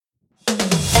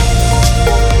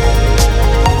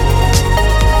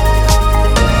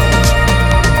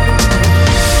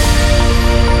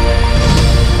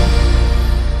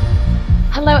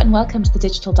and welcome to the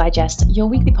Digital Digest, your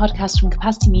weekly podcast from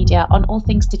Capacity Media on all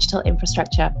things digital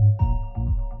infrastructure.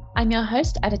 I'm your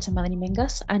host, editor Melanie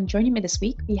Mingus, and joining me this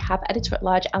week, we have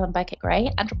editor-at-large Alan Beckett-Gray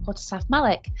and reporter Saf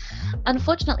Malik.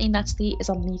 Unfortunately, Natalie is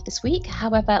on leave this week.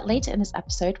 However, later in this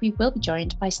episode, we will be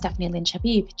joined by Stephanie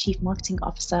Lynch-Habib, Chief Marketing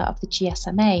Officer of the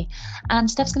GSMA. And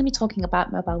Steph's going to be talking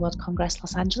about Mobile World Congress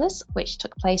Los Angeles, which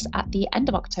took place at the end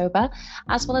of October,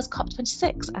 as well as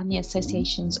COP26 and the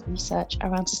association's research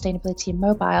around sustainability in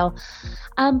mobile.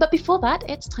 But before that,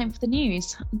 it's time for the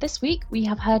news. This week, we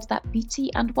have heard that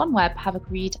BT and OneWeb have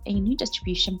agreed a new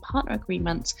distribution partner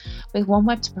agreement with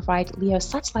OneWeb to provide LEO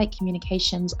satellite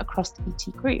communications across the BT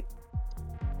group.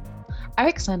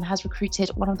 Ericsson has recruited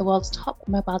one of the world's top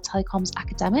mobile telecoms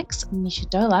academics, Nisha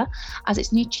Dola, as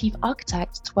its new chief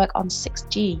architect to work on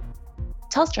 6G.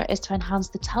 Telstra is to enhance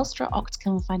the Telstra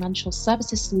Octocom financial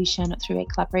services solution through a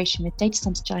collaboration with data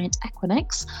center giant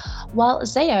Equinix, while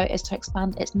Zayo is to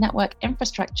expand its network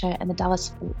infrastructure in the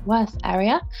Dallas-Fort Worth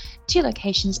area, 2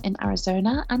 locations in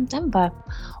Arizona and Denver.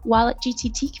 While at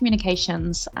GTT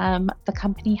Communications, the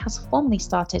company has formally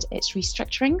started its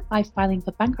restructuring by filing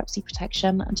for bankruptcy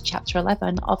protection under Chapter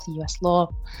 11 of the US law.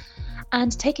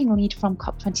 And taking a lead from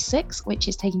COP26, which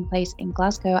is taking place in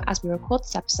Glasgow as we record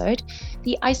this episode,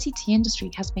 the ICT industry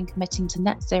has been committing to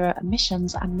net zero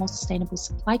emissions and more sustainable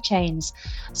supply chains.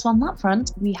 So on that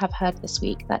front, we have heard this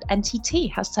week that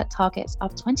NTT has set targets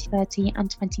of 2030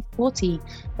 and 2040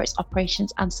 for its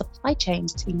operations and supply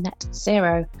chains to be net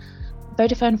zero.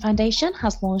 Vodafone Foundation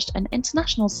has launched an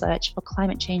international search for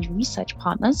climate change research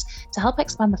partners to help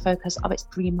expand the focus of its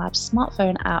Green Lab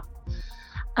smartphone app.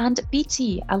 And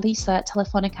BT, Alisa,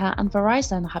 Telefonica and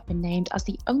Verizon have been named as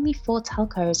the only 4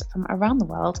 telcos from around the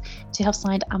world to have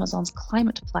signed Amazon's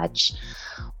climate pledge.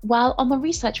 While on the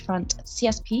research front,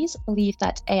 CSPs believe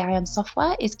that AI and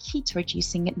software is key to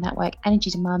reducing network energy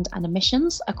demand and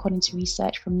emissions, according to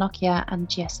research from Nokia and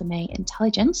GSMA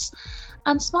Intelligence.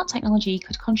 And smart technology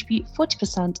could contribute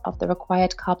 40% of the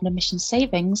required carbon emission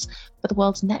savings for the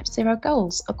world's net zero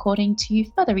goals, according to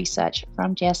further research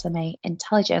from GSMA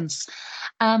Intelligence.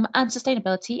 And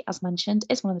sustainability, as mentioned,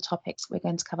 is one of the topics we're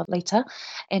going to cover later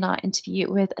in our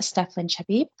interview with Steph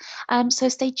Lynch-Habib. So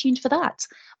stay tuned for that.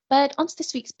 But on to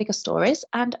this week's bigger stories,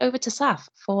 and over to Saf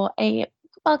for a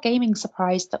mobile gaming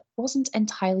surprise that wasn't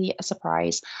entirely a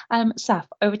surprise. Saf,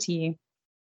 over to you.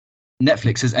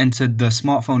 Netflix has entered the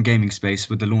smartphone gaming space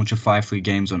with the launch of 5 free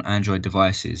games on Android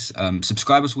devices.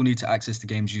 Subscribers will need to access the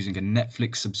games using a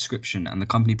Netflix subscription, and the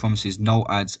company promises no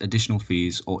ads, additional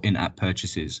fees, or in-app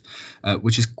purchases,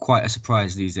 which is quite a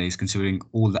surprise these days, considering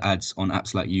all the ads on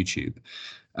apps like YouTube.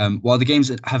 While the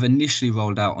games have initially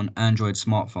rolled out on Android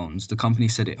smartphones, the company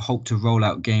said it hoped to roll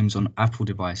out games on Apple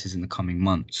devices in the coming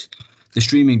months. The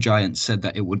streaming giant said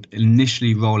that it would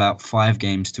initially roll out 5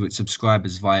 games to its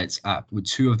subscribers via its app, with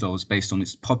 2 of those based on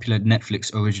its popular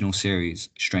Netflix original series,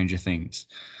 Stranger Things.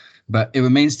 But it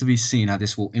remains to be seen how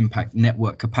this will impact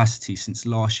network capacity, since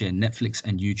last year Netflix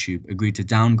and YouTube agreed to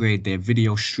downgrade their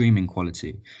video streaming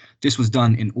quality. This was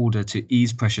done in order to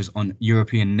ease pressures on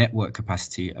European network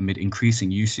capacity amid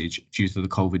increasing usage due to the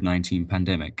COVID-19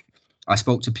 pandemic. I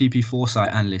spoke to PP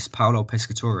Foresight analyst Paolo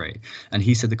Pescatore, and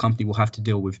he said the company will have to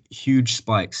deal with huge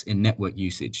spikes in network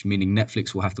usage, meaning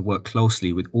Netflix will have to work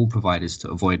closely with all providers to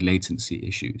avoid latency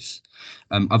issues.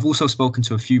 I've also spoken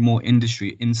to a few more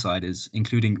industry insiders,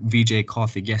 including Vijay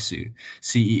Karthigesu,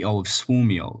 CEO of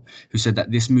Swarmio, who said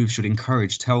that this move should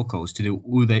encourage telcos to do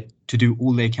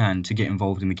all they can to get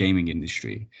involved in the gaming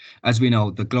industry. As we know,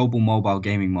 the global mobile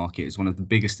gaming market is one of the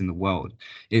biggest in the world.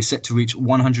 It's set to reach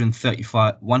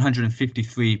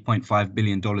 $153.5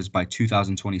 billion by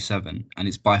 2027, and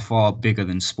it's by far bigger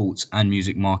than sports and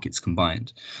music markets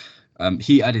combined.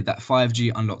 He added that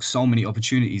 5G unlocks so many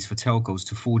opportunities for telcos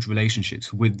to forge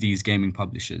relationships with these gaming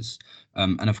publishers.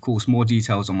 And of course, more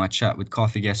details on my chat with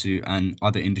Karthigesu and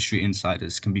other industry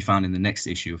insiders can be found in the next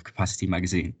issue of Capacity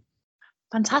magazine.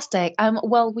 Fantastic.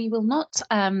 Well, we will not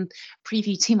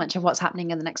preview too much of what's happening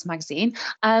in the next magazine,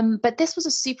 but this was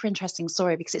a super interesting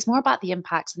story because it's more about the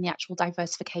impacts and the actual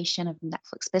diversification of the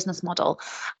Netflix business model.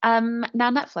 Now,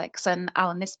 Netflix, and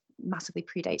Alan, this massively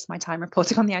predates my time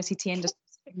reporting on the ICT industry,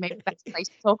 maybe the best place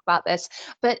to talk about this,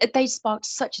 but they sparked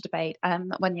such a debate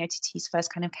when the OTTs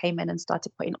first kind of came in and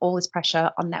started putting all this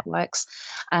pressure on networks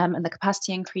and the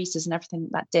capacity increases and everything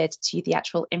that did to the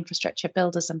actual infrastructure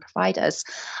builders and providers.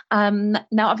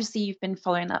 Now, obviously, you've been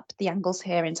following up the angles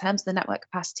here in terms of the network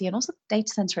capacity and also the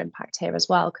data center impact here as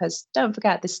well, because don't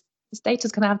forget, this data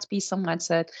is going to have to be somewhere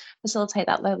to facilitate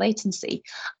that low latency.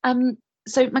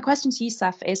 So my question to you,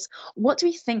 Seth, is what do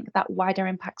we think that wider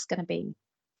impact is going to be?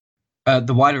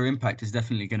 The wider impact is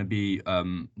definitely going to be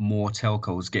more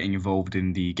telcos getting involved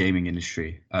in the gaming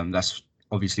industry. That's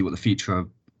obviously what the feature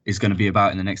is going to be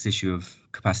about in the next issue of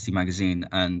Capacity Magazine.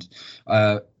 And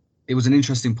it was an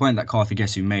interesting point that Carthy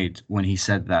Gessu made when he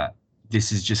said that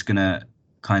this is just going to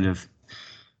kind of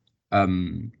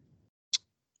um,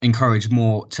 encourage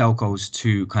more telcos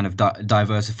to kind of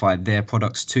diversify their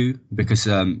products too, because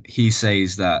he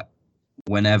says that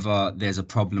whenever there's a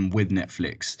problem with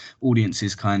Netflix,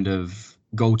 audiences kind of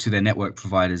go to their network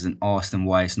providers and ask them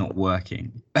why it's not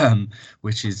working,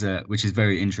 which is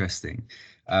very interesting.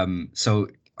 So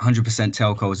 100%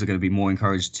 telcos are going to be more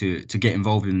encouraged to get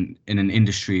involved in an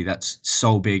industry that's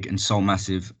so big and so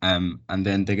massive, and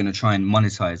then they're going to try and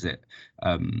monetize it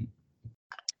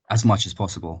as much as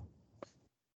possible.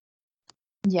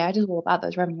 Yeah, it is all about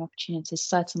those revenue opportunities,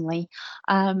 certainly.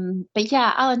 But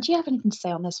yeah, Alan, do you have anything to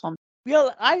say on this one?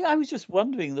 Well, I was just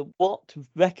wondering what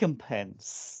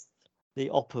recompense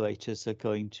the operators are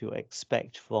going to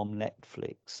expect from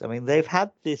Netflix. I mean, they've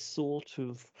had this sort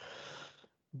of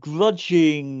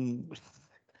grudging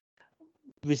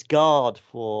disregard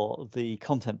for the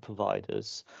content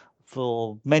providers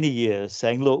for many years,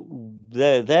 saying, look,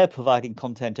 they're providing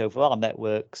content over our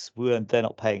networks, they're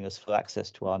not paying us for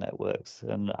access to our networks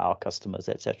and our customers,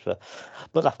 etc.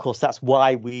 But of course, that's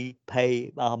why we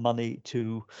pay our money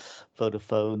to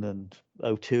Vodafone and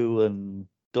O2 and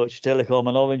Deutsche Telekom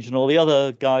and Orange and all the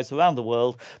other guys around the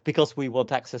world, because we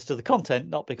want access to the content,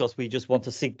 not because we just want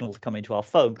a signal to come into our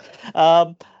phone.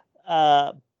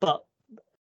 But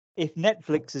if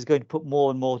Netflix is going to put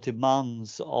more and more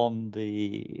demands on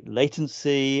the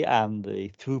latency and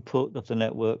the throughput of the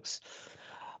networks,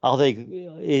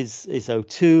 is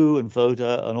O2 and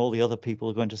Voda and all the other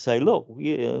people going to say, look,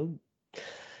 we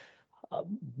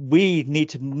need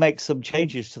to make some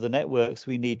changes to the networks.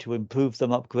 We need to improve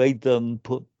them, upgrade them,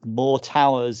 put more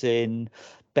towers in,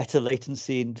 better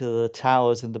latency into the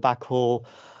towers in the backhaul.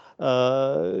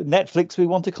 Netflix, we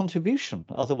want a contribution.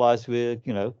 Otherwise,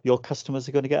 your customers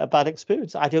are going to get a bad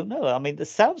experience. I don't know. I mean, it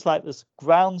sounds like there's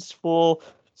grounds for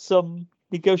some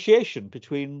negotiation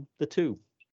between the two.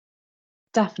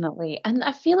 Definitely. And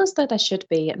I feel as though there should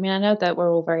be. I mean, I know that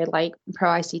we're all very like pro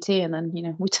ICT and then,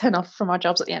 we turn off from our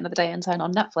jobs at the end of the day and turn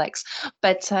on Netflix.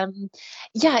 But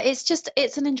yeah,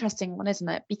 it's an interesting one, isn't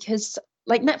it? Because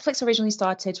like Netflix originally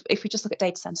started, if we just look at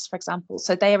data centers, for example,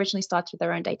 so they originally started with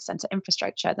their own data center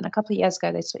infrastructure. Then a couple of years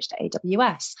ago, they switched to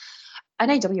AWS. And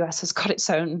AWS has got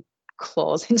its own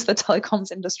claws into the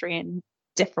telecoms industry in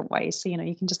different ways. So,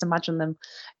 you can just imagine them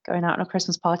going out on a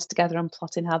Christmas party together and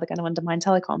plotting how they're going to undermine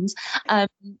telecoms.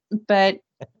 But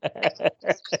I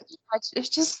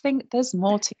just think there's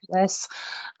more to this.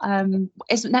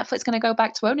 Is Netflix going to go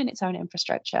back to owning its own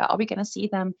infrastructure? Are we going to see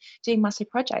them doing massive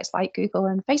projects like Google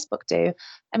and Facebook do?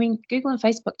 I mean, Google and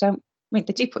Facebook they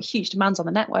do put huge demands on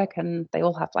the network and they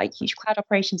all have like huge cloud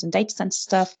operations and data center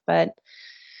stuff, but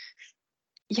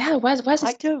yeah, where's this?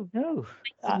 I don't know.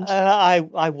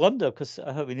 I wonder, because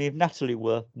I mean, if Natalie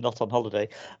were not on holiday,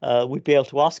 we'd be able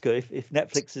to ask her if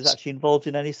Netflix is actually involved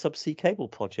in any subsea cable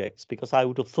projects, because I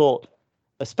would have thought,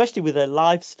 especially with their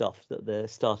live stuff that they're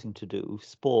starting to do,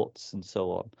 sports and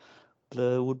so on,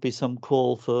 there would be some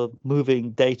call for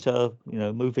moving data,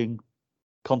 moving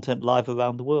content live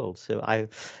around the world. So I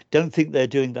don't think they're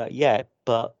doing that yet,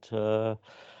 but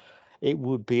it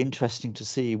would be interesting to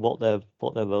see what their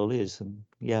role is. And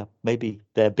yeah, maybe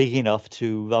they're big enough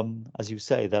to run, as you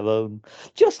say, their own,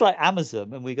 just like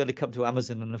Amazon. And we're going to come to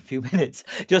Amazon in a few minutes.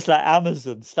 Just like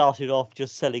Amazon started off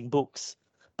just selling books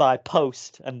by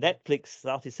post, and Netflix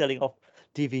started selling off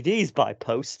DVDs by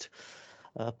post,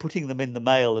 putting them in the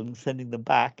mail and sending them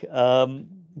back.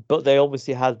 But they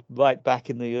obviously had, right back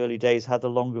in the early days, had a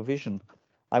longer vision.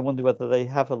 I wonder whether they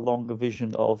have a longer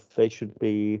vision of they should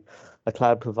be a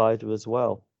cloud provider as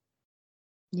well.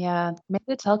 Yeah, maybe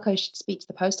the telco should speak to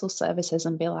the postal services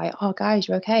and be like, "Oh, guys,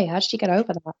 you okay? How did you get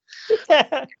over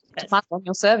that? Demand on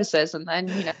your services," and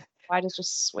then providers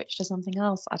just switch to something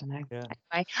else. I don't know. Yeah.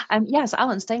 Anyway, yes,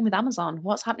 Alan, staying with Amazon,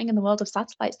 what's happening in the world of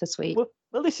satellites this week?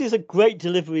 Well, this is a great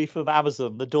delivery from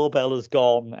Amazon. The doorbell has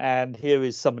gone, and here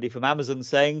is somebody from Amazon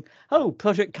saying, "Oh,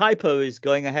 Project Kuiper is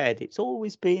going ahead." It's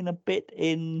always been a bit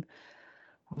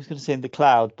I was going to say in the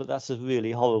cloud, but that's a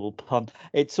really horrible pun.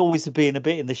 It's always been a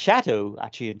bit in the shadow,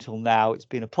 actually, until now. It's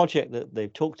been a project that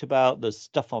they've talked about. There's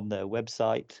stuff on their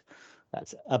website.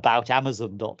 That's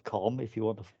aboutamazon.com if you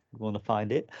want to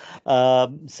find it.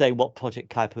 Saying what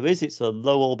Project Kuiper is. It's a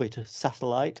low orbit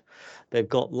satellite. They've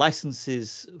got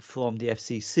licenses from the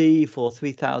FCC for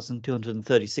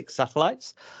 3,236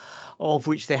 satellites, of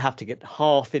which they have to get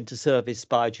half into service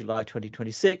by July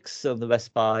 2026 and the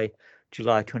rest by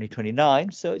July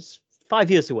 2029. So it's 5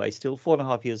 years away, still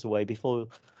 4.5 years away before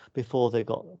they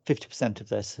got 50% of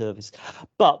their service.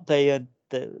 But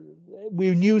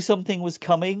we knew something was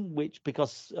coming,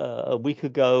 because a week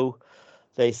ago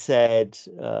they said,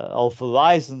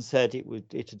 Verizon said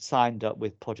it had signed up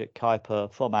with Project Kuiper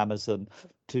from Amazon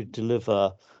to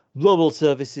deliver rural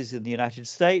services in the United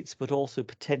States, but also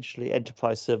potentially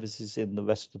enterprise services in the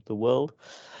rest of the world.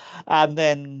 And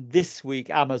then this week,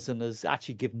 Amazon has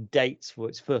actually given dates for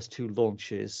its first 2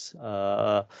 launches,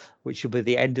 which will be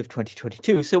the end of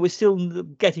 2022. So we're still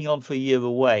getting on for a year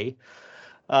away.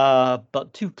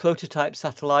 But 2 prototype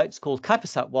satellites called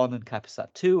KuiperSat-1 and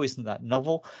KuiperSat-2, isn't that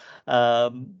novel?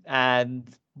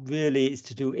 And really it's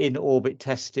to do in-orbit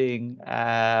testing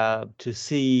to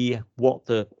see what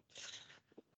the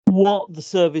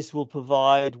service will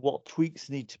provide, what tweaks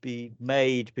need to be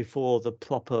made before the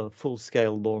proper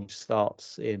full-scale launch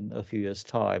starts in a few years'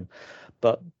 time.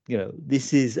 But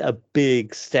this is a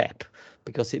big step,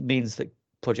 because it means that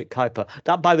Project Kuiper,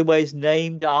 that by the way is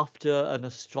named after an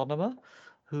astronomer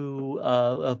who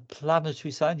a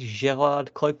planetary scientist,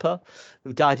 Gerard Kuiper,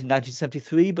 who died in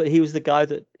 1973, but he was the guy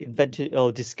that invented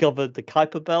or discovered the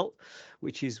Kuiper belt,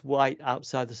 which is right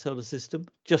outside the solar system.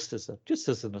 Just as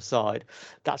an aside,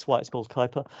 that's why it's called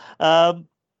Kuiper.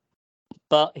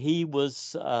 But he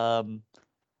was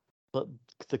but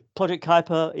the Project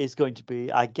Kuiper is going to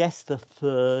be, I guess, the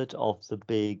third of the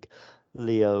big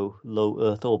LEO low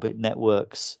Earth orbit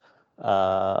networks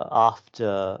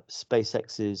after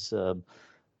SpaceX's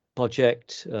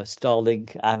project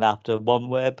Starlink, and after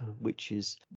OneWeb,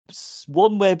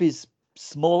 OneWeb is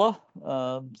smaller.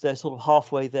 They're sort of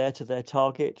halfway there to their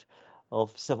target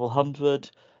of several hundred.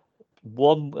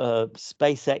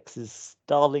 SpaceX's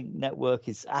Starlink network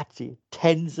is actually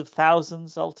tens of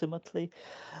thousands ultimately.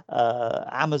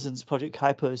 Amazon's Project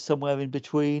Kuiper is somewhere in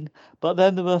between, but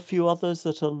then there are a few others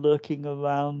that are lurking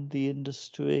around the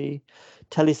industry.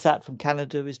 Telesat from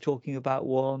Canada is talking about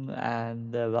one,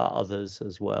 and there are others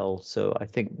as well. So I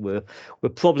think we're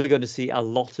probably going to see a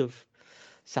lot of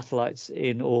satellites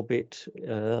in orbit,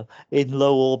 in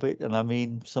low orbit, and I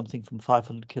mean something from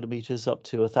 500 kilometers up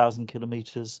to 1,000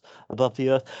 kilometers above the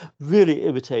Earth, really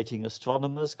irritating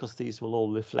astronomers, because these will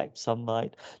all reflect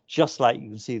sunlight, just like you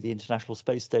can see the International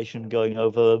Space Station going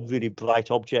over a really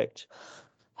bright object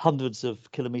hundreds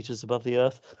of kilometers above the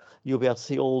Earth. You'll be able to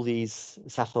see all these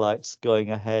satellites going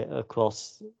ahead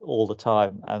across all the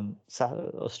time, and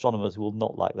astronomers will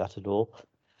not like that at all.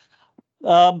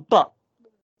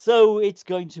 So it's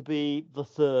going to be the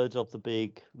third of the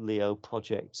big LEO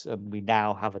projects, and we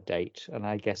now have a date, and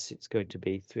I guess it's going to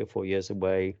be 3 or 4 years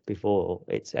away before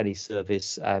it's any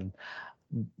service, and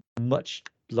much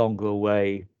longer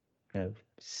away,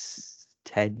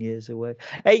 10 years away,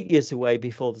 8 years away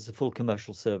before there's a full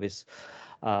commercial service.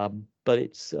 But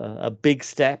it's a big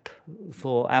step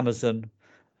for Amazon.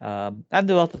 And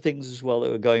there are other things as well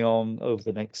that are going on over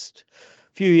the next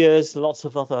few years. Lots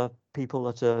of other people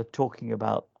that are talking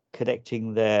about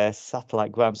connecting their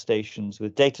satellite ground stations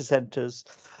with data centers,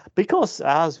 because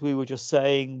as we were just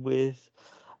saying with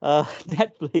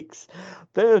Netflix,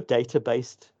 they're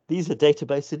data-based. These are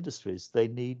database industries. They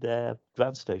need their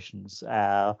ground stations,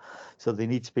 so they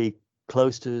need to be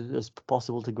close to as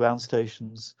possible to ground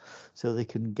stations, so they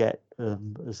can get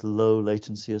as low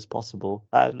latency as possible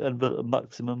and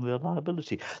maximum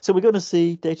reliability. So we're going to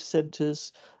see data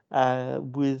centers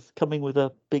coming with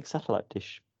a big satellite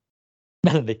dish.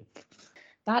 Melanie.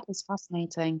 That is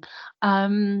fascinating.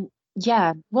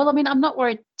 Yeah, well, I mean, I'm not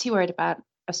too worried about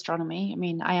astronomy. I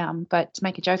mean, I am, but to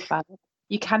make a joke about it,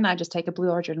 you can now just take a Blue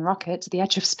Origin rocket to the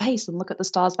edge of space and look at the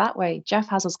stars that way. Jeff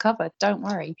has us covered. Don't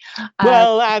worry.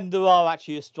 Well, and there are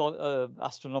actually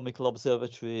astronomical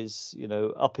observatories,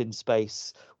 up in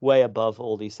space, way above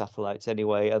all these satellites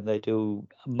anyway, and they do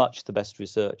much the best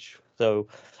research. So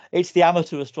it's the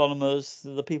amateur astronomers,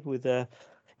 the people with their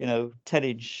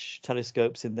 10-inch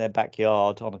telescopes in their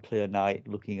backyard on a clear night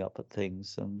looking up at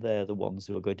things, and they're the ones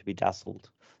who are going to be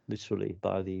dazzled literally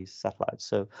by these satellites.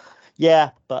 So yeah,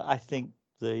 but I think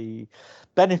the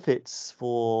benefits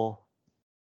for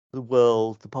the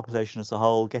world, the population as a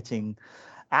whole, getting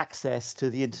access to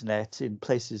the internet in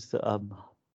places that are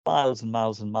miles and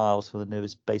miles and miles from the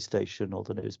nearest base station or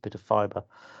the nearest bit of fiber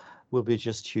will be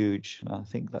just huge. And I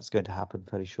think that's going to happen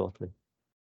fairly shortly.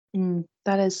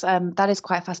 That is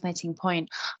quite a fascinating point.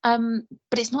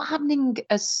 But it's not happening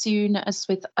as soon as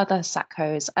with other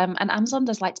SATCOs. And Amazon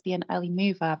does like to be an early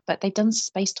mover, but they've done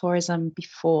space tourism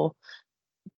before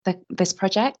this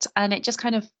project, and it just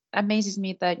kind of amazes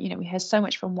me that we hear so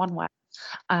much from OneWeb,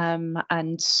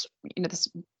 and this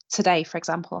today, for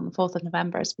example, on the 4th of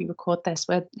November, as we record this,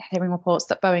 we're hearing reports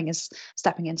that Boeing is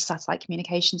stepping into satellite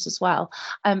communications as well.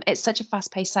 It's such a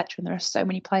fast-paced sector, and there are so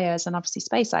many players, and obviously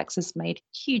SpaceX has made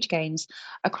huge gains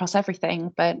across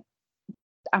everything, but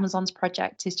Amazon's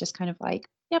project is just kind of like,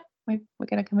 yep, we're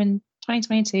going to come in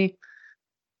 2022.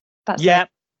 That's it.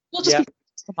 We'll just be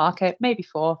the market, maybe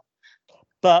 4.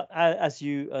 But as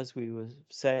we were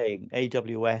saying,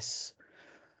 AWS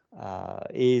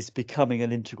is becoming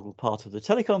an integral part of the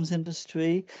telecoms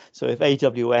industry. So if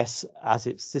AWS, as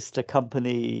its sister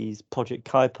companies, Project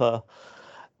Kuiper,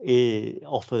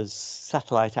 offers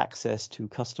satellite access to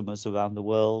customers around the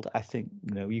world, I think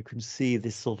you can see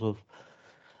this sort of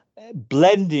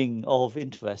blending of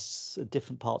interests at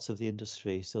different parts of the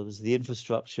industry. So there's the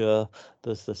infrastructure,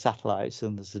 there's the satellites,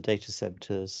 and there's the data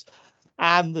centers,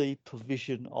 and the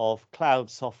provision of cloud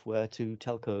software to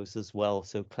telcos as well.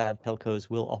 So cloud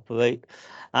telcos will operate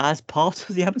as part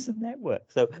of the Amazon network.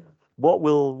 So what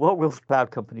will cloud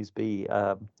companies be,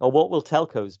 or what will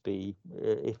telcos be,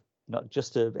 if not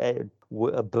just a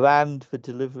brand for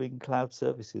delivering cloud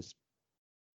services?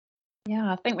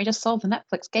 Yeah, I think we just solved the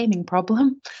Netflix gaming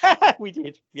problem. We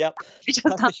did. Yep. We just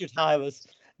They should hire us.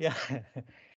 Yeah.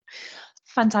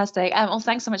 Fantastic. Well,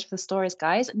 thanks so much for the stories,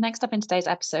 guys. Next up in today's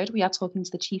episode, we are talking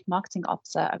to the Chief Marketing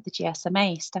Officer of the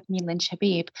GSMA, Stephanie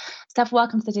Lynch-Habib. Steph,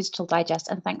 welcome to the Digital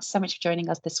Digest, and thanks so much for joining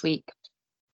us this week.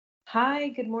 Hi,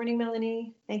 good morning,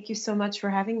 Melanie. Thank you so much for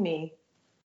having me.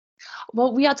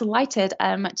 Well, we are delighted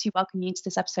to welcome you to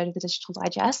this episode of the Digital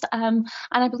Digest. And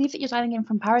I believe that you're dialing in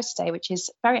from Paris today, which is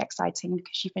very exciting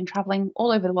because you've been traveling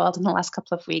all over the world in the last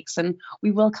couple of weeks, and we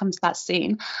will come to that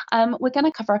soon. We're going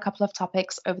to cover a couple of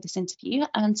topics over this interview,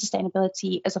 and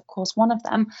sustainability is, of course, one of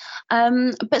them.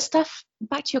 But Steph,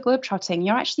 back to your globetrotting.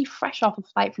 You're actually fresh off a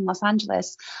flight from Los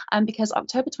Angeles, because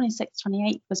October 26th,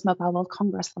 28th was Mobile World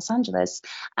Congress Los Angeles,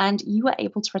 and you were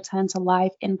able to return to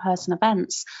live in-person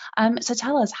events. So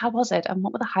tell us, how was it, and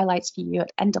what were the highlights for you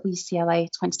at NWCLA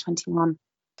 2021?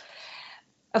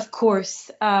 Of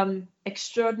course,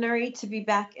 extraordinary to be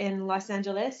back in Los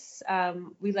Angeles.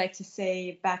 We like to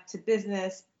say back to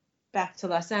business, back to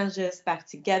Los Angeles, back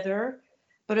together.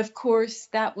 But of course,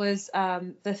 that was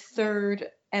the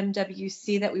third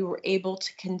MWC that we were able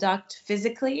to conduct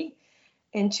physically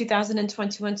in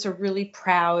 2021. So really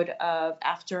proud of,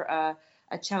 after a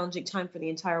challenging time for the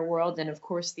entire world and of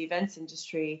course the events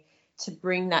industry, to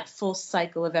bring that full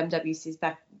cycle of MWCs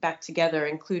back together,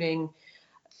 including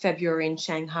February in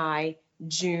Shanghai,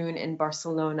 June in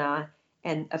Barcelona,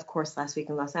 and of course last week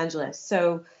in Los Angeles.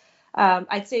 So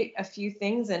I'd say a few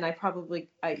things, and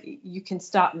you can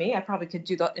stop me. I probably could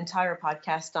do the entire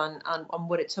podcast on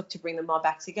what it took to bring them all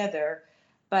back together.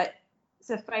 But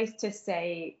suffice to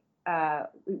say,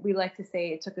 we like to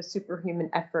say it took a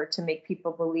superhuman effort to make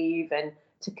people believe and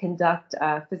to conduct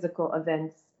physical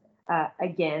events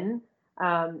again.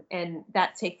 And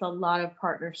that takes a lot of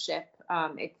partnership.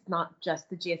 It's not just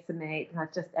the GSMA, it's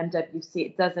not just MWC.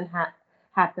 It doesn't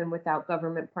happen without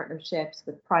government partnerships,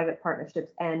 with private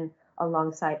partnerships, and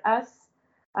alongside us.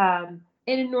 In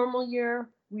a normal year,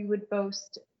 we would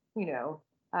boast,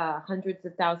 hundreds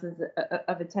of thousands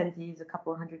of attendees, a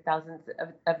couple of 100,000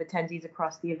 of attendees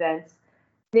across the events.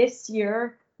 This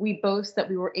year, we boast that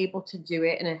we were able to do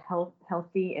it in a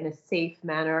healthy and a safe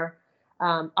manner,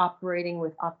 operating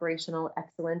with operational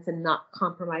excellence and not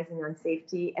compromising on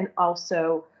safety, and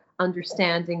also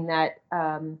understanding that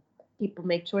people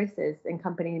make choices and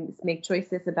companies make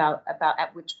choices about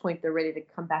at which point they're ready to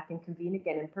come back and convene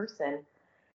again in person.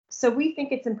 So we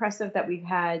think it's impressive that we've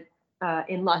had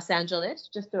in Los Angeles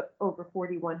just over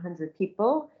 4,100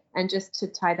 people. And just to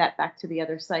tie that back to the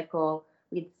other cycle,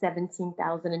 we had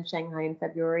 17,000 in Shanghai in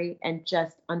February and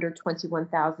just under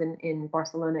 21,000 in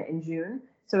Barcelona in June.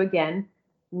 So again,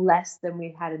 less than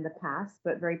we've had in the past,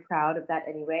 but very proud of that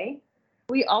anyway.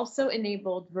 We also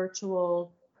enabled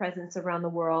virtual presence around the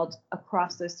world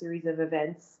across those series of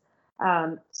events.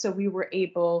 So we were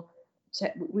able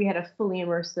to, we had a fully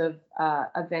immersive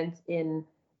event in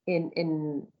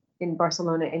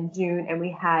Barcelona in June, and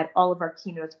we had all of our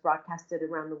keynotes broadcasted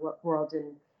around the world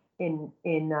in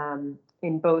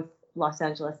both Los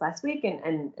Angeles last week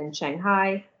and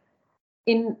Shanghai.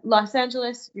 In Los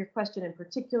Angeles, your question in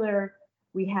particular,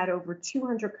 we had over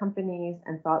 200 companies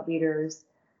and thought leaders,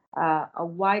 a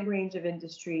wide range of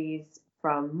industries,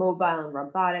 from mobile and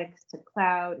robotics to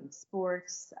cloud and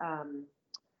sports.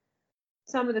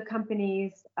 Some of the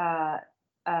companies that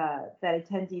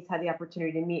attendees had the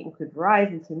opportunity to meet include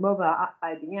Verizon, T-Mobile,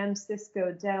 IBM,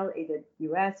 Cisco, Dell,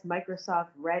 AWS, Microsoft,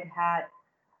 Red Hat,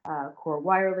 Core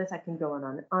Wireless. I can go on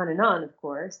and on, of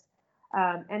course.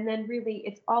 And then really,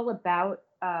 it's all about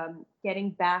getting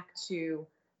back to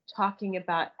talking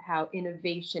about how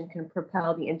innovation can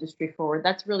propel the industry forward.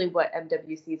 That's really what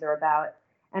MWCs are about.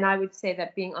 And I would say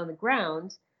that being on the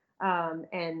ground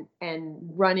and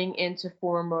running into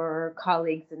former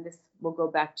colleagues, and this will go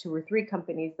back 2 or 3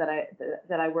 companies that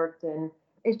I worked in.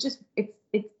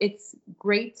 It's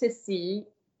great to see,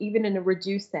 even in a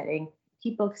reduced setting,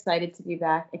 people excited to be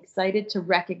back, excited to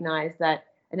recognize that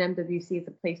an MWC is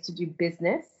a place to do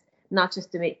business, not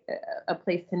just to make a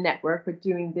place to network, but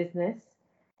doing business,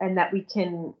 and that we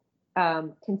can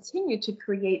continue to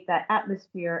create that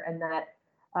atmosphere and that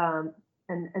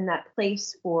and that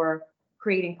place for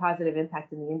creating positive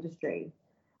impact in the industry.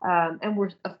 And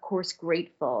we're of course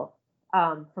grateful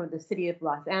for the city of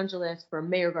Los Angeles, for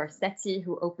Mayor Garcetti,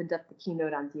 who opened up the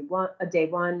keynote on day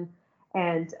one,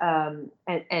 and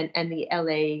the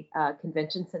LA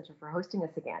Convention Center for hosting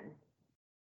us again.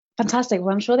 Fantastic.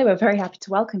 Well, I'm sure they were very happy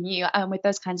to welcome you with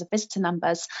those kinds of visitor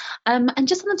numbers. And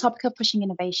just on the topic of pushing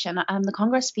innovation, the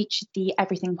Congress featured the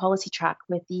Everything Policy track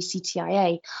with the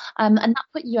CTIA, and that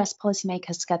put US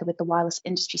policymakers together with the wireless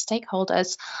industry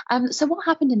stakeholders. So what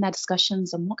happened in their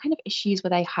discussions, and what kind of issues were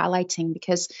they highlighting?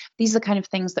 Because these are the kind of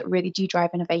things that really do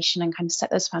drive innovation and kind of set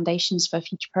those foundations for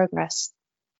future progress.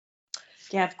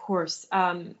 Yeah, of course.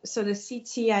 So the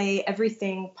CTIA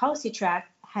Everything Policy track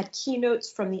had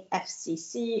keynotes from the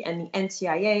FCC and the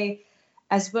NTIA,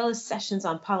 as well as sessions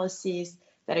on policies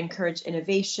that encourage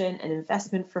innovation and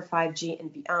investment for 5G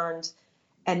and beyond,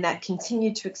 and that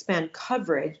continue to expand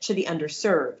coverage to the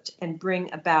underserved and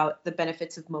bring about the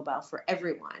benefits of mobile for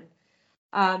everyone.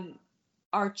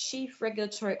 Our Chief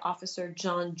Regulatory Officer,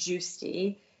 John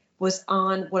Giusti, was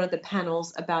on one of the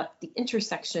panels about the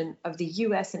intersection of the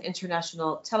US and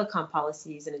international telecom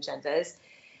policies and agendas.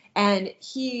 And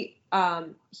he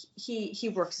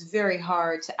works very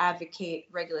hard to advocate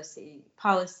regulatory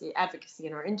policy advocacy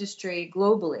in our industry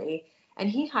globally. And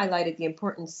he highlighted the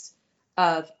importance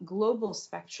of global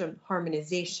spectrum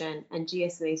harmonization and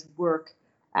GSMA's work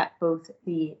at both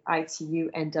the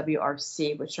ITU and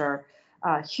WRC, which are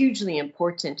hugely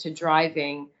important to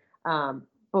driving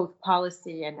both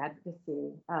policy and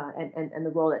advocacy and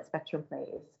the role that spectrum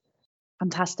plays.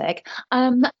 Fantastic.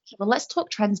 Well, let's talk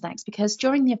trends next, because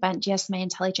during the event, GSMA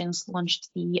Intelligence launched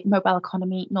the Mobile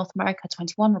Economy North America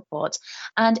 21 report.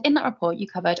 And in that report, you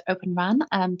covered Open RAN,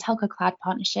 telco cloud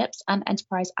partnerships, and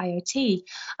enterprise IoT,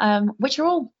 which are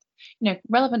all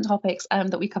relevant topics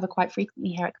that we cover quite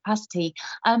frequently here at Capacity.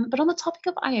 But on the topic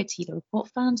of IoT, the report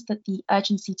found that the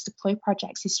urgency to deploy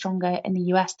projects is stronger in the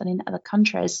US than in other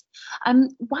countries.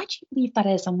 Why do you believe that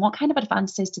is, and what kind of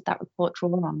advances did that report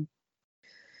draw on?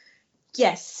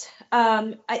 Yes,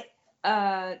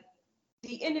 the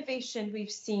innovation we've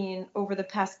seen over the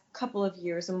past couple of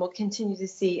years and will continue to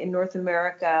see in North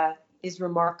America is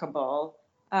remarkable.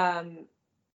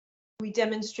 We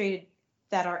demonstrated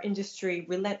that our industry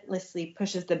relentlessly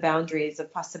pushes the boundaries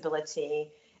of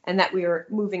possibility, and that we are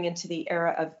moving into the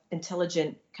era of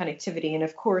intelligent connectivity. And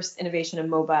of course, innovation in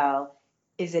mobile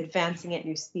is advancing at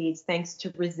new speeds thanks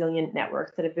to resilient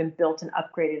networks that have been built and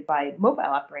upgraded by mobile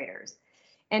operators.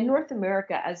 And North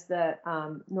America, as the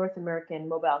North American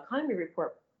Mobile Economy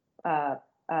Report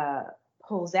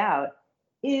pulls out,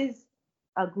 is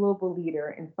a global leader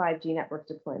in 5G network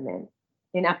deployment,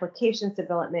 in applications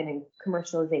development and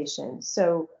commercialization.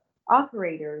 So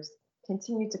operators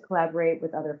continue to collaborate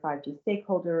with other 5G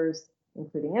stakeholders,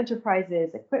 including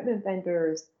enterprises, equipment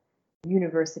vendors,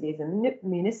 universities, and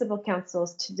municipal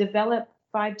councils, to develop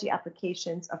 5G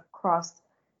applications across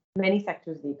many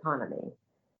sectors of the economy.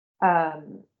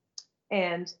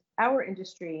 And our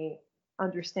industry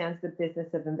understands the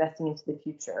business of investing into the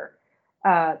future.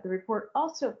 The report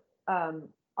also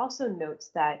notes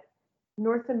that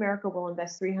North America will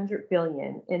invest $300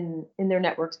 billion in their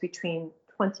networks between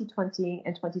 2020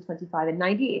 and 2025, and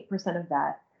 98% of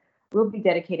that will be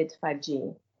dedicated to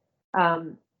 5G.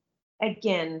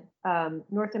 Again,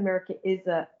 North America is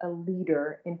a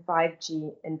leader in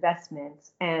 5G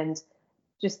investments, and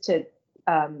just to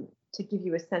give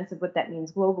you a sense of what that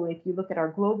means globally, if you look at our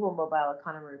global mobile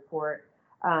economy report,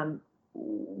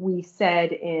 we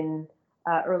said in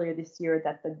earlier this year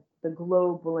that the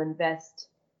globe will invest,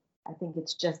 I think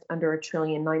it's just under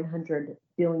 $1.9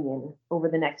 trillion over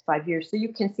the next 5 years. So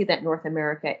you can see that North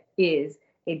America is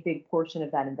a big portion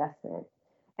of that investment.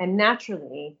 And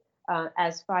naturally,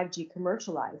 as 5G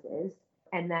commercializes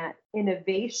and that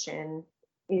innovation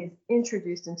is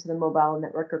introduced into the mobile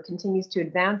network or continues to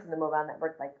advance in the mobile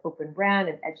network, like Open RAN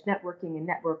and edge networking and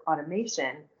network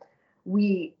automation,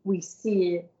 we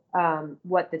see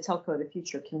what the telco of the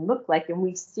future can look like, and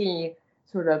we see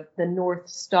sort of the North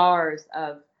Stars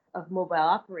of mobile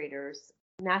operators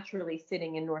naturally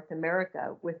sitting in North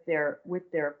America with their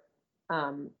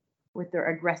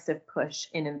aggressive push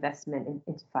in investment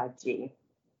into 5G.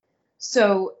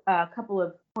 So a couple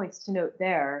of points to note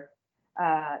there.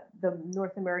 The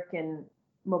North American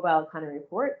Mobile Economy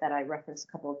Report that I referenced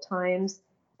a couple of times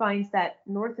finds that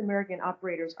North American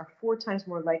operators are 4 times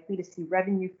more likely to see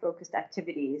revenue-focused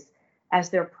activities as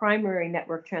their primary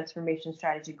network transformation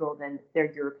strategy goal than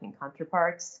their European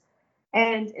counterparts.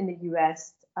 And in the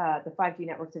US, the 5G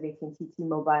networks of AT&T,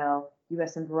 T-Mobile,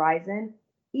 US, and Verizon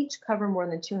each cover more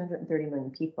than 230 million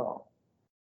people.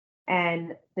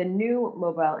 And the new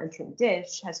mobile entrant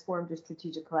Dish has formed a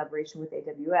strategic collaboration with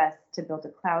AWS to build a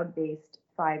cloud-based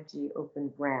 5G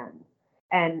open RAN.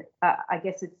 And I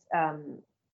guess it's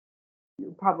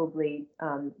you probably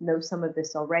know some of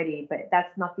this already, but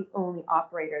that's not the only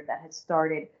operator that has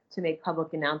started to make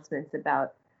public announcements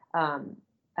about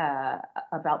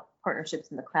partnerships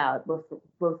in the cloud.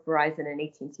 Both Verizon and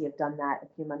AT&T have done that a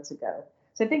few months ago.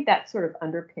 So I think that sort of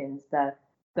underpins the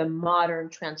modern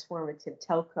transformative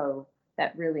telco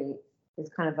that really is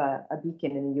kind of a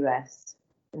beacon in the US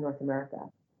and North America.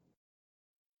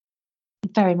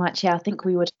 Very much, yeah. I think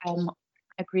we would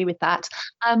agree with that.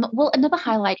 Well, another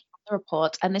highlight of the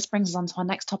report, and this brings us on to our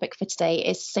next topic for today,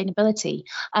 is sustainability.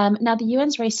 Now, the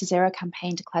UN's Race to Zero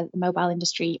campaign declared that the mobile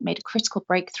industry made a critical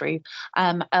breakthrough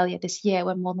earlier this year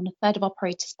when more than a third of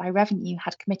operators by revenue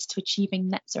had committed to achieving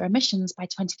net zero emissions by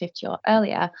 2050 or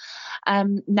earlier.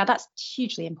 Now, that's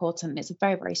hugely important. It's a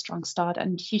very, very strong start,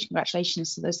 and huge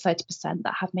congratulations to those 30%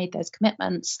 that have made those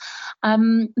commitments.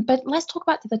 But let's talk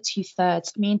about the other 2/3. I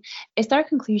mean, is there a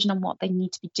conclusion on what they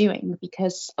need to be doing?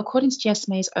 Because according to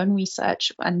GSMA's own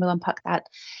research, and we'll unpack that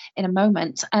in a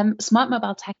moment, smart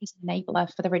mobile tech is an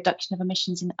enabler for the reduction of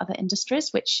emissions in other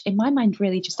industries, which in my mind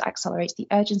really just accelerates the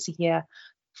urgency here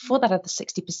for that other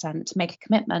 60% to make a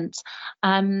commitment.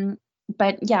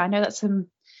 But yeah, I know that's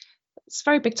it's a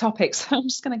very big topic, so I'm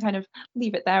just going to kind of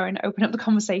leave it there and open up the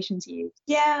conversation to you.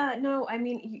 Yeah, no, I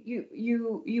mean,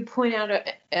 you point out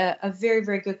a very,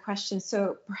 very good question.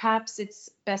 So perhaps it's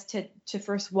best to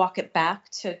first walk it back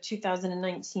to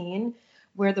 2019,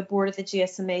 where the board of the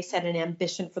GSMA set an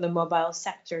ambition for the mobile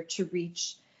sector to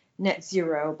reach net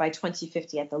zero by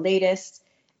 2050 at the latest,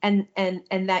 and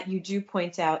that you do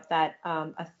point out that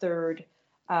a third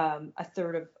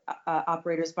of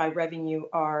operators by revenue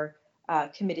are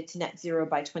committed to net zero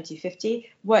by 2050.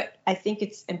 What I think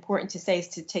it's important to say is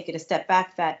to take it a step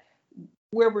back, that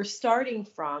where we're starting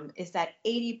from is that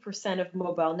 80% of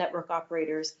mobile network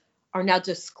operators are now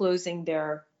disclosing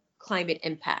their climate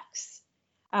impacts.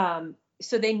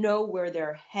 So they know where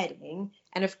they're heading.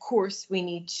 And of course, we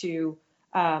need to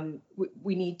then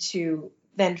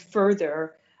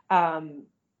further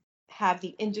have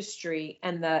the industry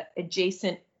and the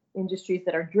adjacent industries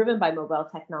that are driven by mobile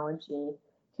technology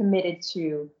committed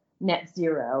to net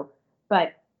zero.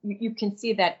 But you can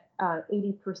see that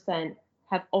 80%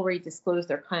 have already disclosed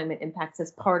their climate impacts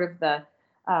as part of the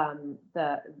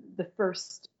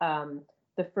first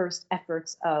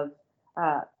efforts of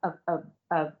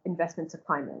investments of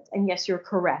climate. And yes, you're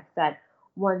correct that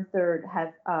 1/3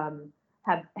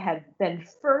 have been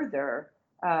further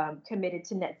committed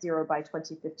to net zero by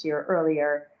 2050 or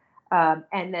earlier,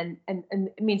 and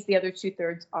it means the other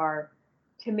 2/3 are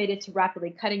committed to rapidly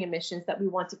cutting emissions that we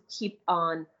want to keep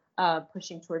on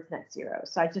pushing towards net zero.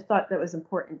 So I just thought that was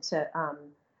important to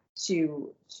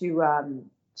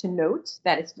note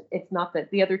that it's not that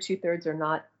the other 2/3 are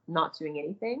not doing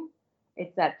anything.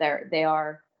 It's that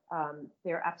they're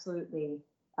absolutely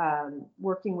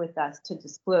working with us to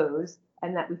disclose,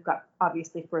 and that we've got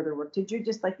obviously further work to do,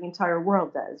 just like the entire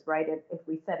world does, right? If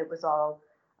we said it was all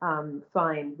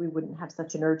fine, we wouldn't have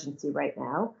such an urgency right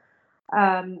now.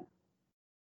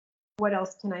 What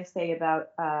else can I say about?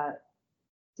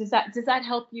 Does that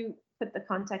help you put the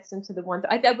context into the one?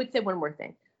 I would say one more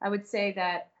thing. I would say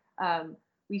that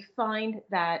we find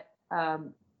that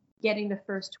getting the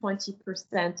first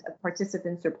 20% of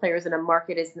participants or players in a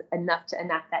market is enough to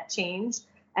enact that change,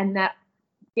 and that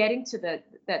getting to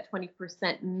that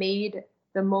 20% made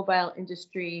the mobile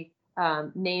industry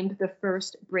named the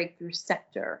first breakthrough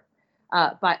sector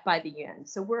by the UN.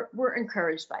 So we're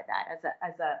encouraged by that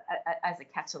as a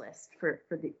catalyst for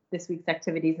this week's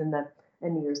activities in the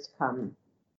years to come.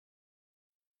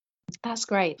 That's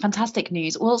great. Fantastic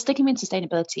news. Well, sticking with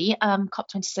sustainability,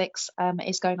 COP26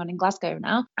 is going on in Glasgow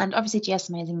now, and obviously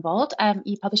GSMA is involved.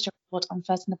 You published a report on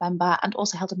 1st of November and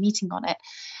also held a meeting on it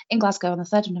in Glasgow on the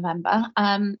 3rd of November.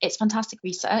 It's fantastic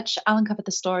research. Alan covered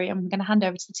the story, and I'm going to hand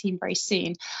over to the team very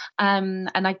soon. And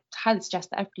I highly suggest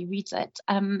that everybody reads it.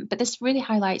 But this really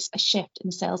highlights a shift in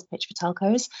the sales pitch for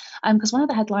telcos, because one of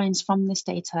the headlines from this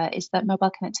data is that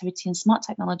mobile connectivity and smart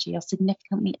technology are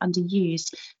significantly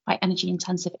underused by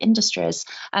energy-intensive industries.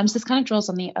 So this kind of draws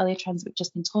on the earlier trends we've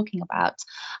just been talking about.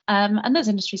 And those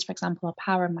industries, for example, are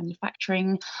power and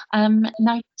manufacturing,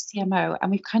 now CMO,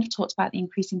 and we've kind of talked about the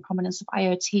increasing prominence of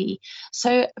IoT.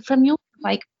 So from your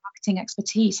marketing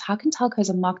expertise, how can telcos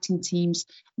and marketing teams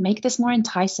make this more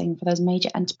enticing for those major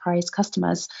enterprise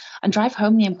customers and drive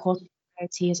home the importance of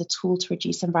IoT as a tool to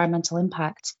reduce environmental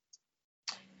impact?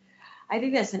 I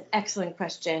think that's an excellent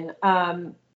question.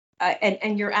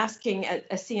 And you're asking a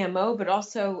CMO, but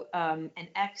also an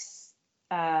ex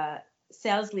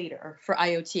sales leader for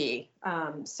IoT.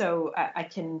 So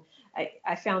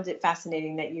I found it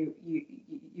fascinating that you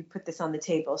put this on the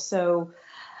table. So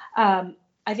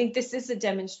I think this is a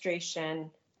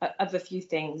demonstration of a few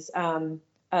things,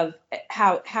 of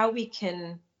how we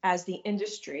can, as the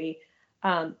industry,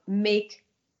 make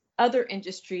other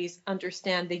industries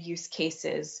understand the use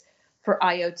cases for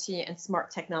IoT and smart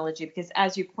technology. Because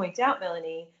as you point out,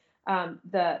 Melanie,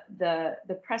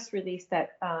 the press release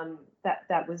that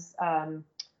was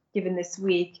given this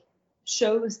week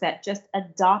shows that just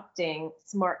adopting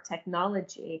smart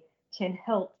technology can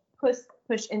help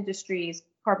push industries'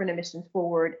 carbon emissions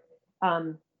forward,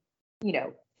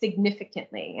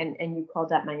 significantly. And you called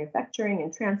that manufacturing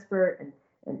and transport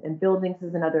and buildings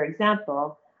as another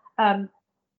example.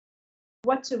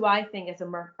 What do I think as a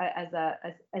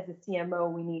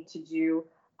CMO we need to do?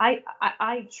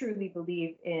 I truly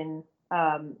believe in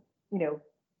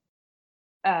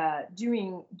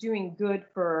doing good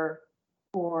for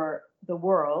the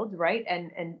world, right?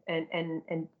 And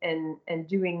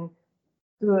doing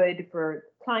good for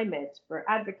climate, for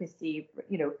advocacy,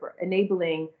 for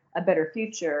enabling a better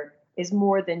future is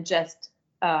more than just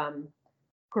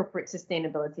corporate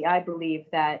sustainability. I believe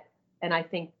that, and I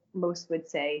think most would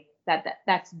say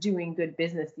that's doing good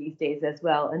business these days as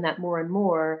well, and that more and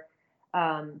more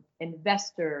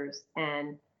investors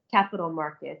and capital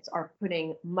markets are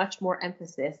putting much more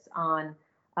emphasis on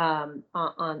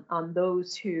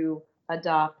those who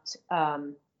adopt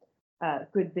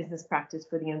good business practice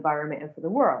for the environment and for the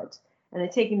world. And then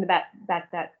taking back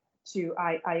that to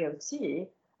IoT,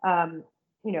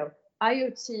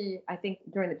 IoT, I think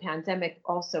during the pandemic,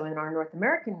 also in our North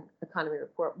American economy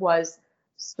report, was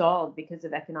stalled because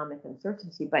of economic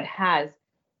uncertainty, but has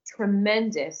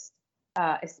tremendous,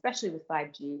 especially with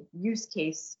 5G, use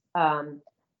case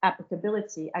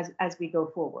applicability as we go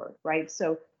forward, right?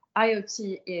 So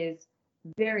IoT is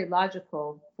very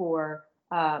logical for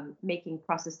making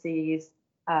processes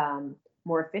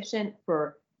more efficient,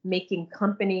 for making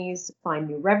companies find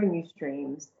new revenue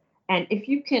streams. And if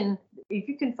you can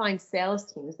find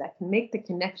sales teams that can make the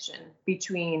connection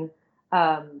between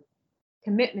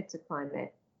commitment to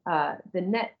climate, the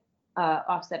net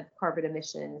offset of carbon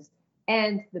emissions,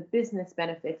 and the business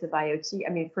benefits of IoT,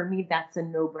 I mean, for me, that's a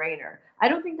no-brainer. I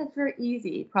don't think that's very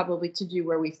easy, probably, to do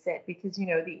where we sit, because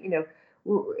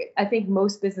I think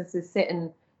most businesses sit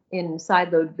in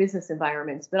siloed business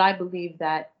environments, but I believe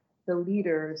that the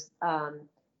leaders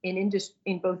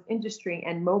in both industry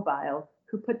and mobile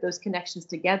who put those connections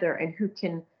together and who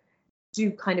can do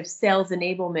kind of sales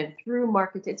enablement through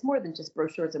markets. It's more than just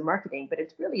brochures and marketing, but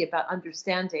it's really about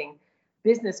understanding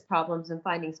business problems and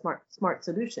finding smart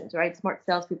solutions, right? Smart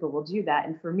salespeople will do that.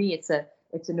 And for me, it's a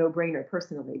no-brainer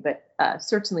personally, but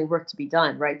certainly work to be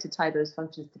done, right, to tie those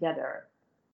functions together.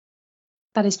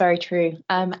 That is very true.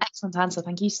 Excellent answer.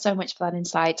 Thank you so much for that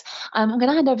insight. I'm going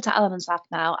to hand over to Alan and Saf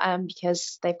now,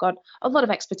 because they've got a lot of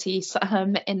expertise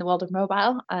in the world of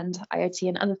mobile and IoT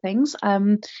and other things.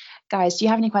 Guys, do you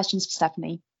have any questions for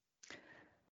Stephanie?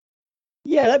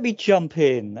 Yeah, let me jump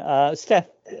in. Steph,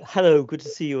 hello, good to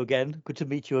see you again. Good to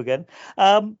meet you again.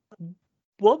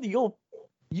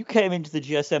 You came into the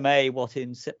GSMA,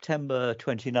 in September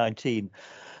 2019.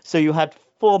 So you had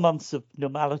 4 months of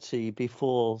normality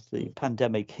before the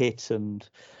pandemic hit, and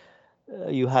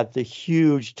you had the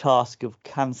huge task of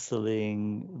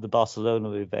cancelling the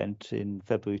Barcelona event in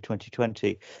February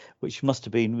 2020, which must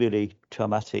have been really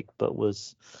traumatic, but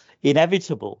was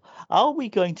inevitable. Are we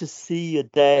going to see a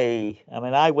day? I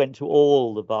mean, I went to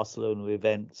all the Barcelona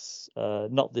events,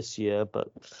 not this year,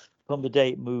 but from the day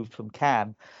it moved from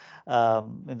Cannes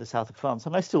in the south of France,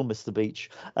 and I still miss the beach.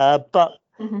 But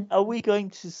are we going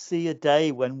to see a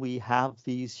day when we have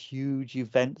these huge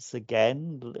events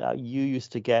again? You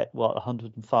used to get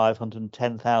 105,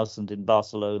 110,000 in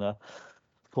Barcelona.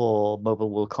 for Mobile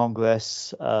World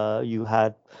Congress. You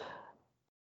had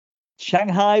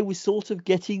Shanghai was sort of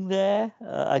getting there.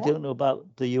 I don't know about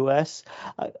the US.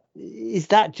 Is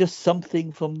that just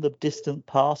something from the distant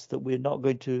past that we're not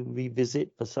going to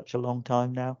revisit for such a long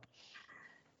time now?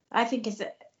 I think it's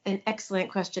an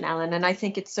excellent question, Alan, and I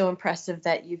think it's so impressive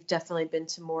that you've definitely been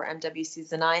to more MWCs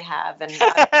than I have, and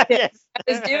Yes.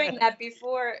 I was doing that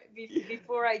before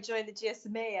I joined the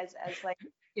GSMA as like,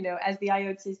 you know, as the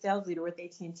IoT sales leader with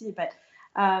AT&T. But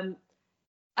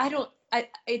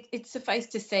it's suffice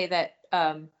to say that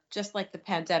just like the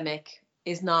pandemic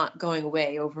is not going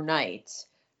away overnight,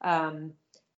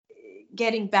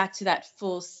 getting back to that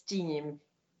full steam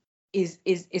is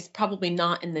probably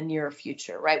not in the near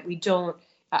future, right? We don't.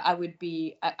 I would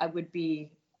be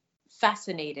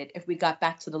fascinated if we got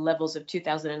back to the levels of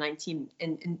 2019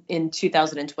 in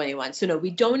 2021. So no,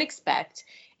 we don't expect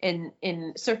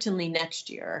in certainly next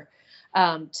year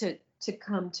to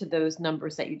come to those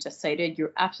numbers that you just cited.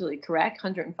 You're absolutely correct.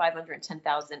 105,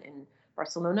 110,000 in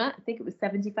Barcelona. I think it was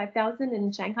 75,000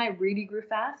 in Shanghai. Really grew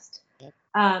fast.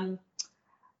 Yep.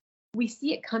 We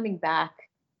see it coming back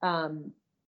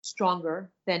stronger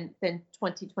than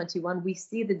 2021. We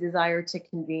see the desire to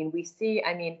convene. We see,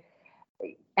 I mean,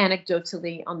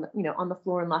 anecdotally on the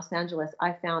floor in Los Angeles,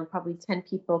 I found probably 10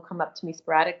 people come up to me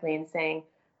sporadically and saying,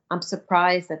 "I'm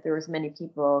surprised that there are as many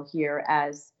people here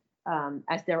as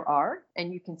there are,"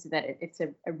 and you can see that it's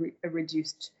a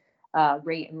reduced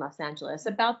rate in Los Angeles,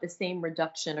 about the same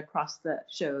reduction across the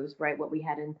shows, right? What we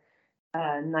had in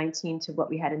 19 to what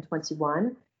we had in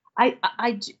 21.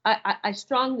 I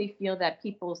strongly feel that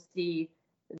people see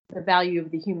the value of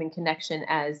the human connection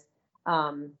as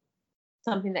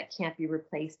something that can't be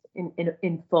replaced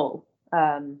in full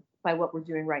by what we're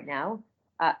doing right now.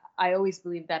 I always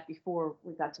believed that before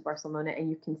we got to Barcelona, and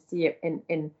you can see it,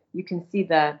 and you can see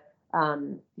the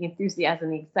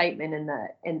enthusiasm, the excitement,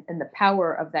 and the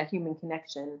power of that human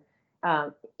connection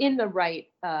in the right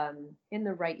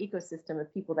ecosystem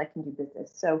of people that can do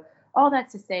business. So all that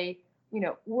to say, you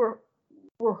know,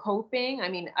 we're hoping. I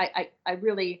mean, I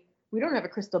really, we don't have a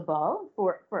crystal ball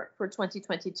for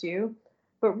 2022,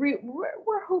 but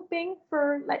we're hoping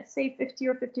for, let's say, 50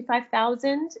 or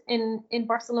 55,000 in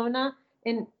Barcelona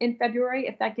in February.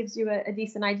 If that gives you a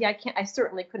decent idea, I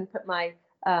certainly couldn't put my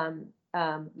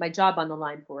my job on the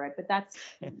line for it, but that's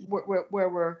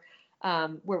where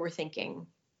we're thinking.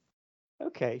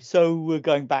 Okay, so we're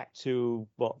going back to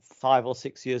what, 5 or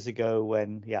 6 years ago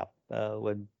when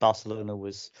Barcelona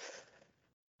was,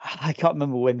 I can't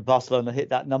remember when Barcelona hit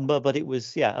that number, but it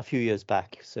was a few years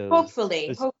back. So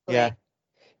hopefully.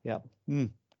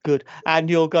 Good. And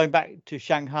you're going back to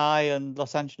Shanghai and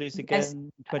Los Angeles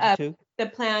again, 22? The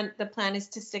plan is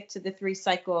to stick to the 3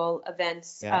 cycle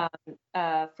events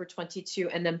for 22,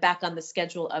 and then back on the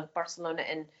schedule of Barcelona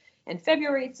in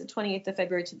February. It's the 28th of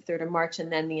February to the 3rd of March,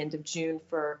 and then the end of June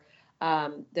for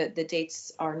the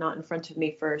dates are not in front of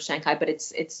me for Shanghai, but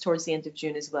it's towards the end of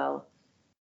June as well.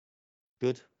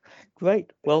 Good.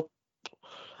 Great. Well,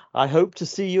 I hope to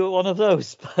see you at one of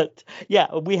those. But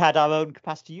yeah, we had our own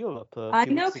Capacity Europe a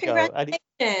few weeks ago,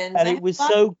 and it was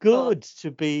so good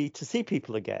to see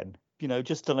people again. You know,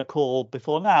 just on a call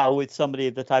before now with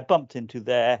somebody that I bumped into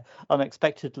there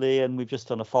unexpectedly, and we've just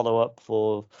done a follow-up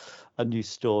for a new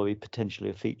story, potentially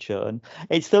a feature. And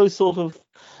it's those sort of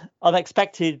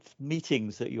unexpected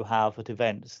meetings that you have at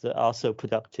events that are so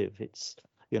productive. It's,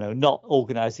 you know, not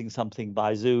organizing something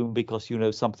by Zoom because you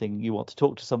know something, you want to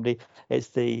talk to somebody. It's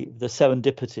the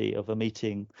serendipity of a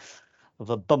meeting, of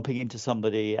a bumping into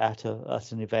somebody at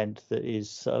an event that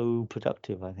is so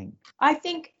productive, I think. I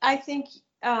think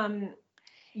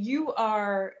you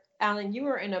are, Alan, you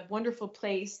are in a wonderful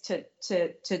place to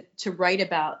write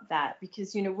about that,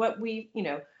 because you know what we, you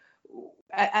know,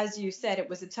 as you said, it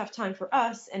was a tough time for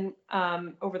us, and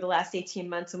over the last 18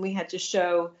 months, and we had to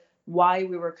show why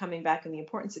we were coming back and the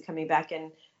importance of coming back.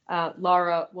 And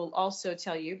Laura will also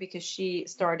tell you, because she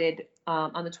started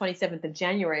on the 27th of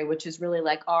January, which is really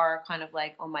like our kind of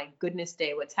like, oh my goodness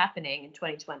day, what's happening in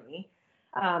 2020.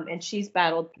 And she's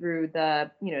battled through the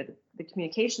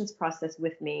communications process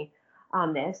with me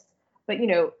on this. But, you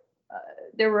know,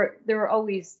 there were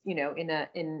always, you know,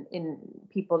 in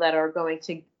people that are going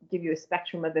to give you a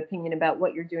spectrum of opinion about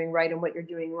what you're doing right and what you're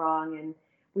doing wrong. And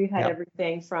we've had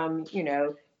everything from, you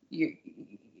know,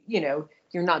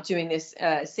 you're not doing this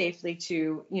safely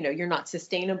to, you know, you're not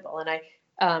sustainable.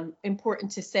 And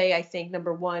important to say, I think,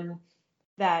 number one,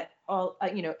 that all,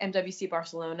 MWC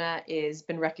Barcelona is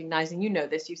been recognizing, you know,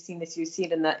 this, you've seen this, you see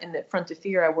it in the front of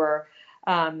FIRA,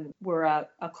 we're a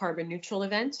carbon neutral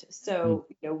event. So,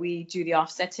 you know, we do the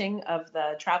offsetting of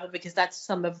the travel, because that's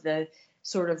some of the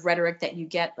sort of rhetoric that you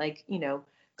get, like,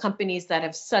 companies that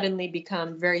have suddenly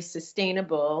become very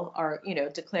sustainable are,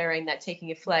 declaring that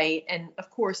taking a flight. And of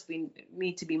course, we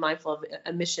need to be mindful of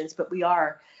emissions, but we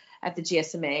are at the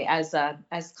GSMA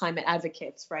as climate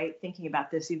advocates, right? Thinking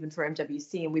about this even for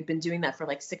MWC, and we've been doing that for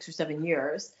like 6 or 7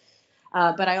 years.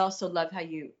 But I also love how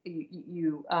you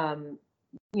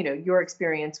your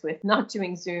experience with not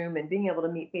doing Zoom and being able to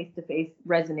meet face to face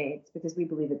resonates, because we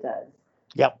believe it does.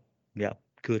 Yeah,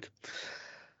 good.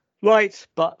 Right,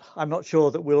 but I'm not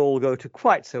sure that we'll all go to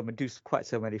quite so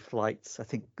many flights. I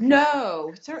think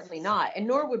no, certainly not, and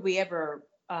nor would we ever.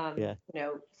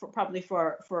 Probably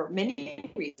for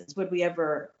many reasons would we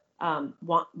ever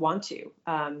want to.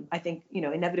 I think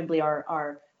inevitably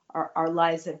our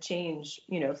lives have changed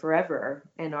forever,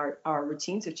 and our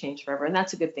routines have changed forever, and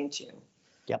that's a good thing too.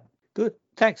 Yeah, good.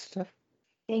 Thanks, Steph.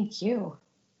 Thank you.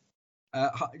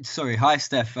 Hi,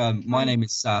 Steph. My name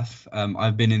is Saf.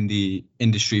 I've been in the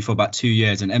industry for about 2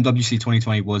 years, and MWC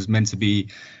 2020 was meant to be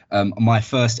my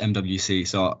first MWC.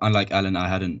 So unlike Alan, I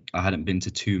hadn't been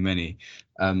to too many.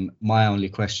 My only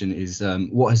question is,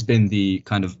 what has been the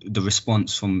kind of the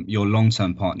response from your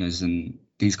long-term partners and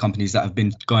these companies that have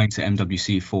been going to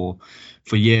MWC for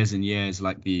years and years,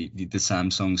 like the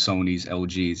Samsung, Sony's,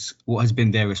 LG's? What has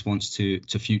been their response to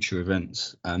future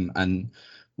events? And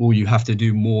will you have to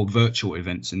do more virtual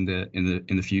events in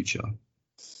the future?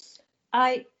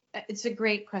 It's a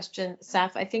great question,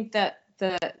 Saf. I think that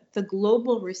the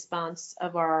global response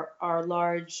of our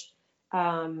large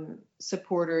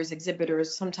supporters,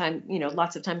 exhibitors, sometimes,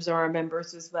 lots of times are our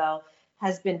members as well,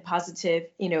 has been positive.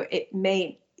 It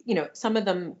may, some of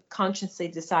them consciously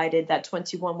decided that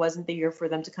 21 wasn't the year for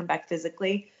them to come back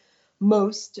physically.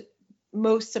 Most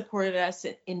supported us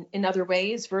in other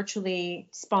ways, virtually,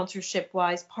 sponsorship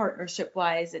wise, partnership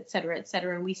wise, et cetera, et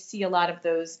cetera. And we see a lot of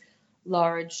those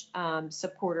large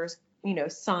supporters,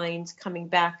 signs coming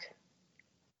back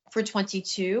for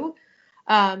 22.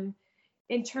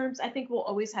 In terms, I think we'll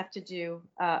always have to do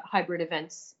hybrid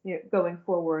events going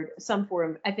forward, some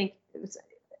form. I think it's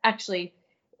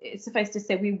suffice to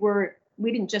say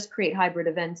we didn't just create hybrid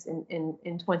events in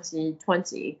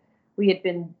 2020. We had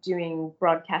been doing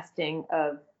broadcasting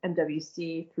of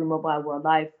MWC through Mobile World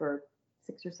Live for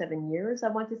 6 or 7 years, I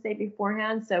want to say,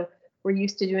 beforehand. So we're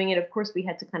used to doing it. Of course, we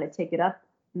had to kind of take it up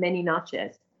many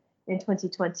notches in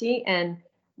 2020. And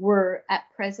we're at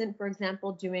present, for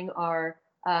example, doing our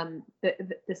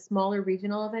the smaller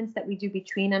regional events that we do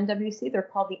between MWC. They're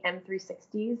called the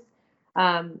M360s.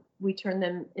 We turned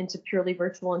them into purely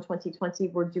virtual in 2020.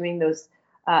 We're doing those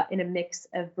in a mix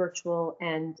of virtual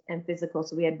and physical.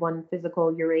 So we had one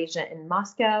physical Eurasia in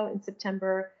Moscow in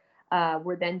September.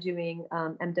 We're then doing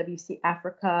MWC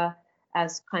Africa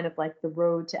as kind of like the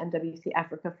road to MWC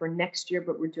Africa for next year,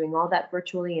 but we're doing all that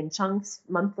virtually in chunks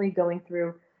monthly going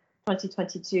through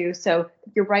 2022. So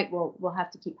you're right, we'll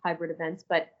have to keep hybrid events,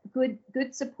 but good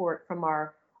support from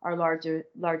our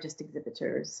largest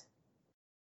exhibitors.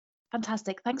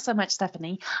 Fantastic. Thanks so much,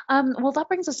 Stephanie. Well, that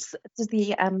brings us to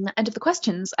the end of the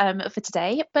questions for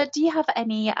today. But do you have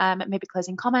any maybe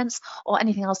closing comments or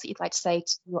anything else that you'd like to say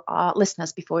to our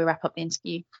listeners before we wrap up the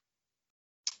interview?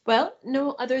 Well,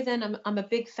 no, other than I'm a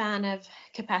big fan of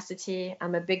capacity.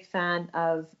 I'm a big fan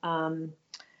of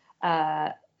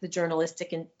the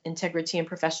journalistic integrity and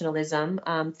professionalism.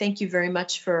 Thank you very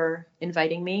much for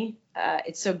inviting me.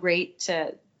 It's so great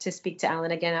to speak to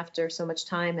Alan again after so much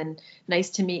time, and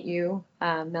nice to meet you,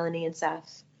 Melanie and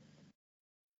Saf.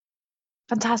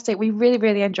 Fantastic. We really,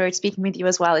 really enjoyed speaking with you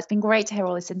as well. It's been great to hear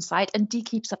all this insight, and do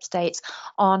keep us up to date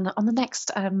on the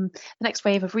next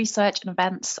wave of research and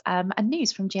events and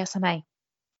news from GSMA.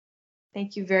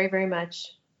 Thank you very, very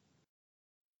much.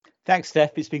 Thanks,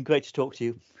 Steph. It's been great to talk to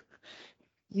you.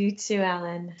 You too,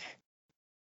 Alan.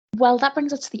 Well, that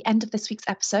brings us to the end of this week's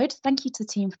episode. Thank you to the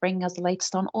team for bringing us the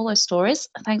latest on all those stories.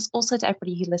 Thanks also to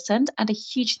everybody who listened, and a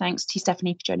huge thanks to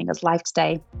Stephanie for joining us live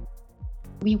today.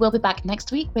 We will be back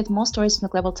next week with more stories from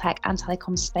the global tech and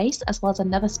telecom space, as well as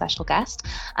another special guest.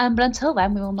 But until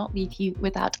then, we will not leave you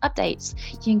without updates.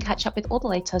 You can catch up with all the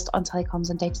latest on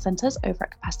telecoms and data centers over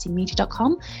at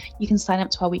capacitymedia.com. You can sign up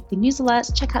to our weekly news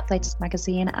alerts, check out the latest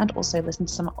magazine, and also listen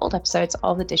to some old episodes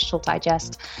of the Digital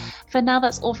Digest. For now,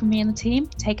 that's all from me and the team.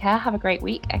 Take care, have a great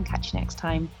week, and catch you next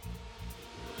time.